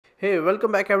Hey,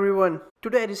 welcome back everyone.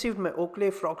 Today I received my Oakley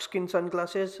Frogskins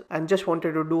sunglasses and just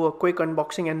wanted to do a quick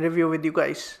unboxing and review with you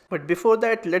guys. But before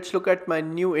that, let's look at my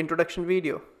new introduction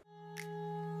video.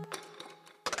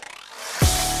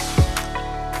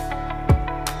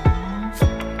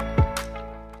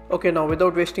 Okay, now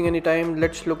without wasting any time,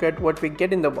 let's look at what we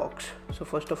get in the box. So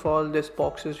first of all, this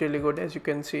box is really good. As you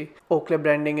can see, Oakley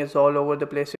branding is all over the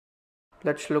place.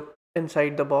 Let's look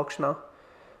inside the box now.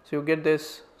 So you get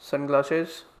this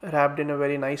sunglasses wrapped in a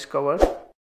very nice cover,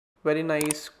 very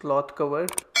nice cloth cover,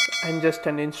 and just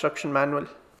an instruction manual.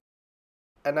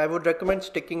 And I would recommend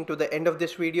sticking to the end of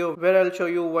this video where I'll show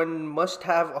you one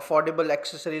must-have affordable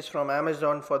accessories from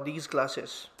Amazon for these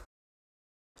glasses.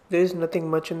 There is nothing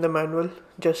much in the manual,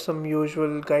 just some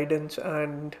usual guidance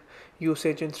and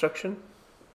usage instruction.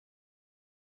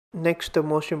 Next, the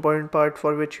most important part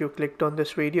for which you clicked on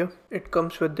this video. It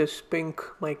comes with this pink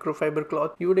microfiber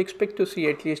cloth. You would expect to see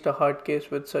at least a hard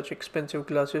case with such expensive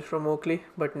glasses from Oakley,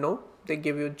 but no, they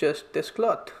give you just this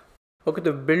cloth. Okay,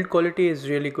 the build quality is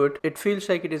really good. It feels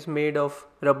like it is made of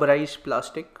rubberized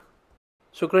plastic.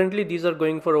 So currently these are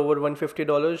going for over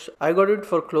 $150. I got it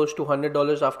for close to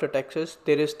 $100 after taxes.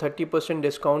 There is 30%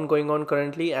 discount going on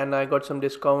currently, and I got some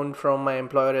discount from my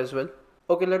employer as well.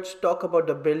 Okay, let's talk about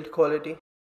the build quality.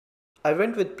 I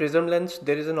went with Prizm lens.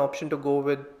 There is an option to go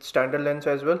with standard lens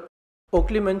as well.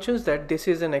 Oakley mentions that this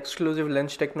is an exclusive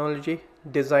lens technology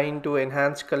designed to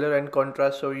enhance color and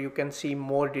contrast so you can see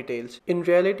more details. In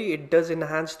reality, it does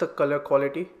enhance the color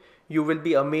quality. You will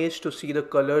be amazed to see the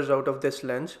colors out of this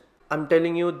lens. I'm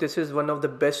telling you, this is one of the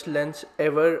best lens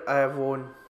ever I have worn.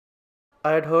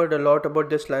 I had heard a lot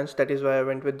about this lens, that is why I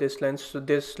went with this lens. So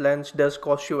this lens does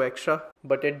cost you extra,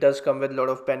 but it does come with a lot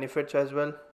of benefits as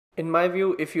well. In my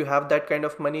view, if you have that kind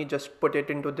of money, just put it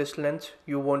into this lens.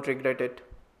 You won't regret it.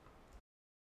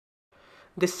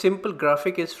 This simple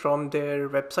graphic is from their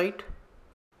website.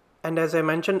 And as I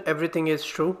mentioned, everything is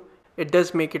true. It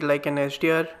does make it like an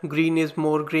HDR. Green is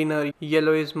more greener,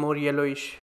 yellow is more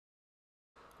yellowish.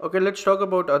 Okay, let's talk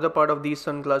about other part of these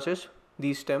sunglasses,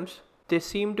 these stems. They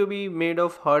seem to be made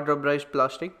of hard rubberized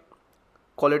plastic.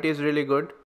 Quality is really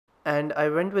good. And I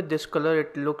went with this color.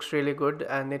 It looks really good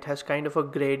and it has kind of a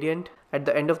gradient at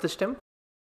the end of the stem.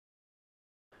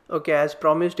 Okay, as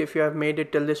promised, if you have made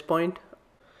it till this point,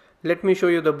 let me show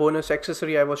you the bonus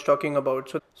accessory I was talking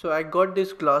about. So I got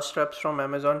these glass straps from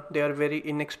Amazon. They are very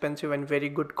inexpensive and very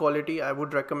good quality. I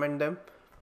would recommend them.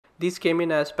 These came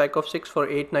in as pack of 6 for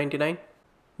 $8.99.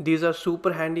 These are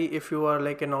super handy if you are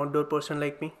like an outdoor person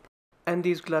like me. And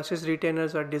these glasses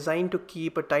retainers are designed to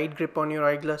keep a tight grip on your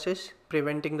eyeglasses,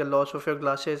 preventing the loss of your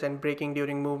glasses and breaking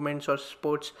during movements or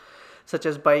sports such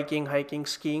as biking, hiking,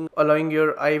 skiing, allowing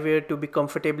your eyewear to be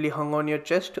comfortably hung on your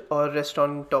chest or rest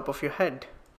on top of your head.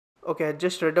 Okay, I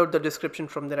just read out the description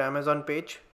from their Amazon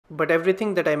page, but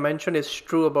everything that I mentioned is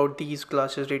true about these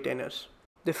glasses retainers.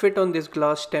 They fit on this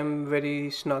glass stem very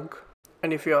snug,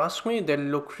 and if you ask me, they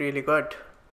look really good.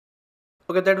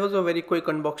 Okay, that was a very quick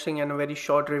unboxing and a very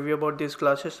short review about these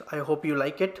glasses. I hope you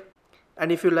like it. And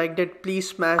if you liked it, please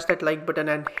smash that like button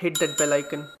and hit that bell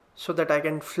icon so that I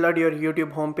can flood your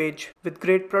YouTube homepage with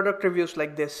great product reviews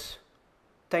like this.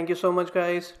 Thank you so much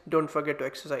guys. Don't forget to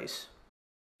exercise.